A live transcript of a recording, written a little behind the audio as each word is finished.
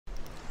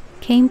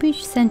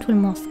Cambridge Central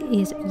Mosque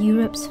is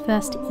Europe's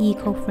first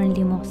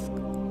eco-friendly mosque.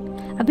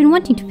 I've been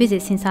wanting to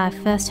visit since I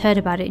first heard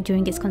about it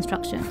during its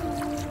construction.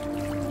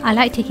 I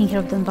like taking care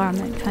of the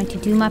environment, trying to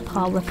do my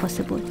part where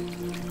possible.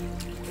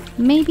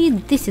 Maybe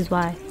this is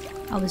why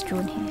I was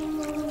drawn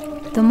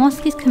here. The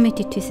mosque is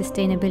committed to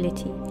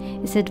sustainability.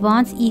 Its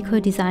advanced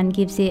eco-design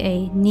gives it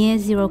a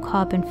near-zero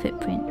carbon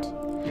footprint,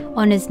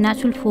 honours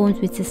natural forms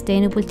with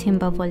sustainable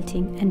timber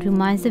vaulting, and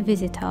reminds the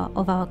visitor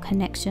of our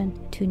connection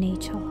to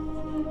nature.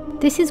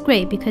 This is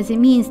great because it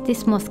means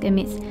this mosque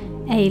emits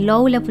a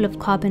low level of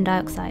carbon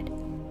dioxide.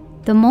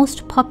 The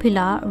most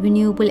popular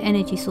renewable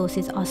energy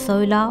sources are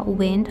solar,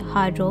 wind,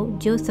 hydro,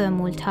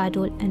 geothermal,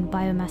 tidal and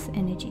biomass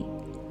energy.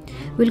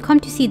 We'll come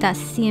to see that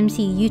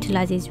CMC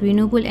utilizes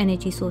renewable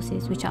energy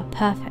sources which are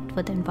perfect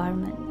for the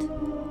environment.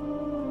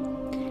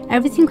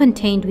 Everything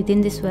contained within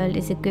this world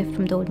is a gift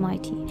from the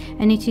Almighty,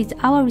 and it is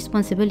our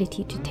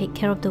responsibility to take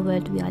care of the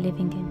world we are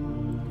living in.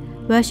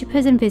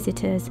 Worshippers and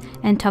visitors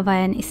enter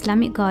via an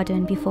Islamic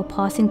garden before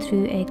passing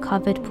through a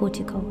covered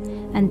portico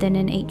and then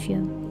an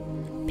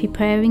atrium,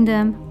 preparing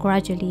them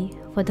gradually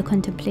for the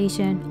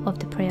contemplation of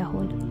the prayer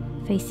hall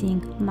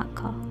facing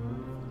Mecca.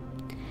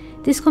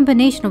 This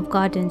combination of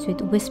gardens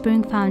with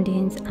whispering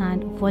fountains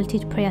and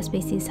vaulted prayer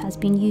spaces has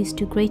been used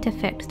to great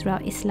effect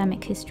throughout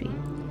Islamic history.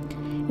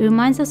 It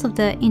reminds us of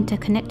the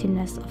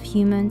interconnectedness of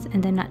humans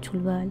and the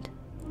natural world.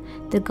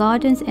 The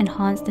gardens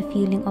enhance the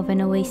feeling of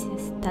an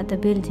oasis that the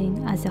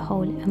building as a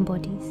whole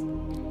embodies.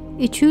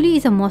 It truly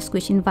is a mosque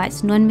which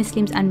invites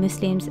non-Muslims and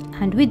Muslims,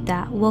 and with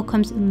that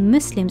welcomes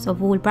Muslims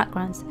of all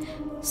backgrounds,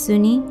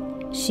 Sunni,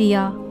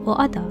 Shia or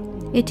other.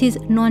 It is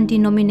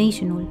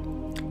non-denominational.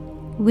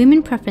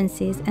 Women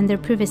preferences and their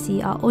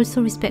privacy are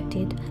also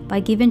respected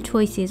by given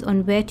choices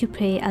on where to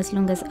pray as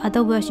long as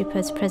other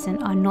worshippers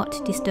present are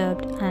not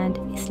disturbed and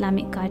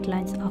Islamic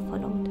guidelines are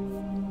followed.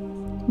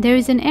 There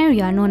is an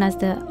area known as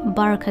the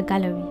Baraka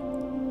Gallery,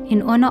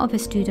 in honour of a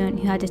student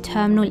who had a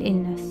terminal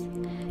illness.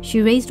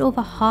 She raised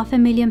over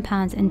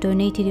 £500,000 and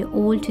donated it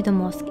all to the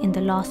mosque in the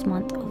last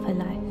month of her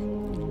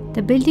life.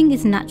 The building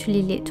is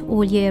naturally lit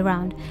all year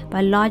round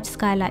by large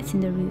skylights in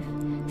the roof,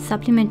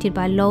 supplemented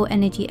by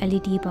low-energy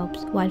LED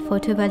bulbs, while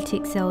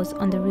photovoltaic cells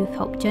on the roof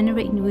help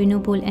generate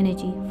renewable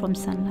energy from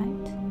sunlight.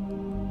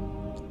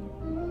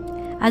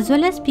 As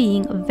well as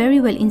being very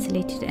well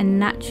insulated and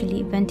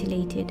naturally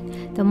ventilated,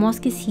 the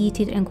mosque is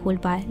heated and cooled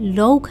by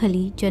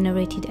locally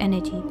generated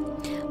energy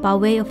by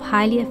way of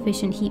highly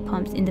efficient heat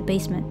pumps in the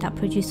basement that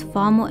produce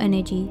far more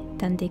energy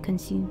than they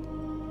consume.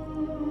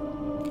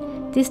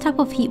 This type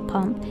of heat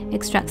pump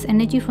extracts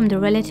energy from the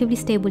relatively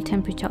stable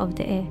temperature of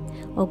the air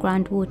or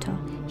groundwater,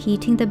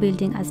 heating the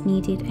building as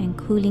needed and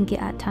cooling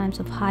it at times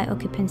of high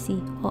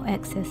occupancy or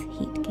excess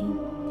heat gain.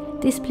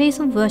 This place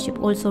of worship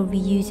also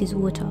reuses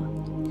water.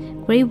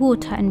 Grey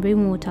water and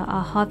rainwater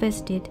are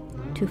harvested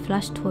to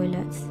flush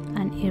toilets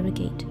and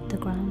irrigate the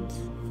grounds.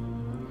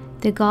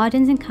 The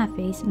gardens and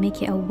cafes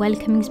make it a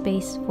welcoming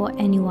space for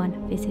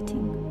anyone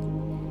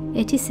visiting.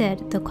 It is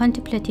said the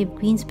contemplative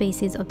green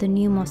spaces of the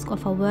new mosque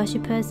offer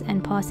worshippers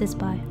and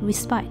passers-by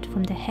respite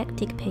from the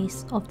hectic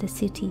pace of the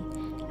city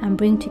and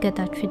bring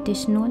together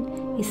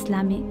traditional,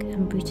 Islamic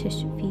and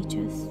British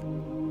features.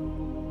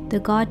 The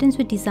gardens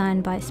were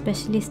designed by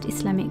specialist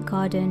Islamic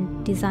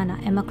garden designer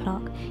Emma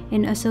Clark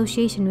in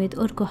association with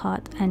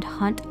Urquhart and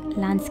Hunt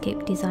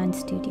Landscape Design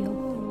Studio.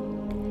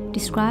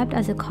 Described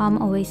as a calm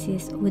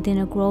oasis within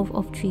a grove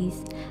of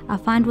trees, I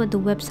find what the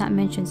website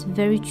mentions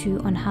very true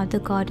on how the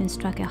gardens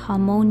strike a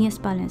harmonious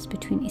balance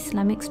between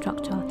Islamic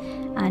structure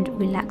and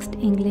relaxed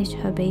English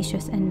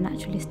herbaceous and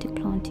naturalistic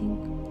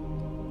planting.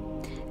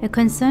 A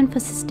concern for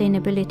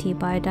sustainability,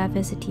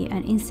 biodiversity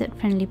and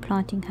insect-friendly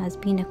planting has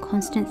been a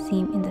constant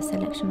theme in the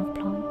selection of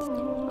plants.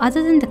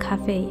 Other than the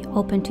cafe,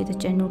 open to the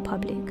general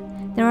public,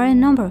 there are a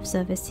number of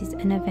services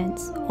and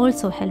events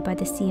also held by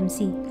the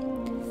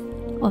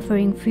CMC,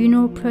 offering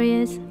funeral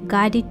prayers,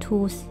 guided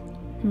tours,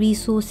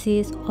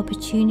 resources,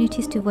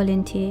 opportunities to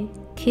volunteer,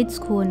 kids'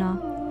 corner,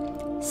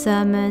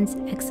 sermons,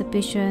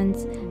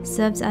 exhibitions,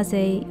 serves as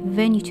a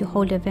venue to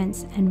hold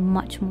events and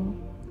much more.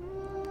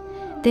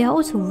 They are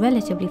also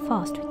relatively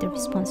fast with the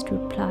response to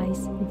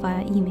replies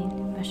via email,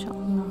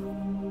 mashallah.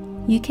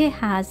 UK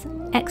has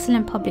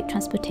excellent public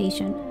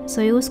transportation,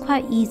 so it was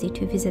quite easy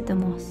to visit the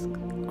mosque.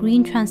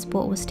 Green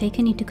transport was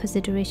taken into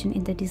consideration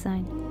in the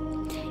design.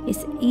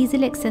 It's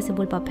easily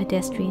accessible by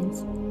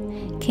pedestrians.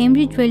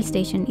 Cambridge rail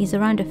station is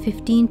around a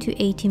 15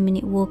 to 18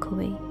 minute walk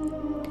away.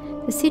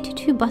 The City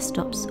 2 bus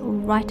stops are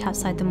right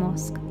outside the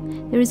mosque.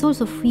 There is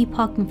also free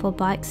parking for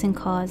bikes and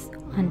cars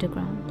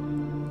underground.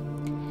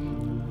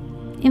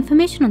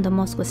 Information on the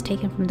mosque was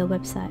taken from the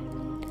website.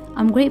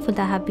 I'm grateful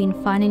that I have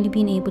finally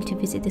been able to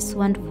visit this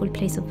wonderful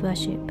place of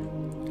worship.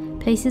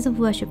 Places of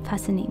worship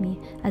fascinate me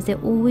as they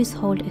always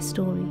hold a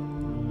story.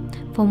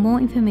 For more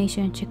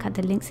information, check out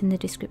the links in the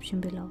description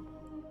below.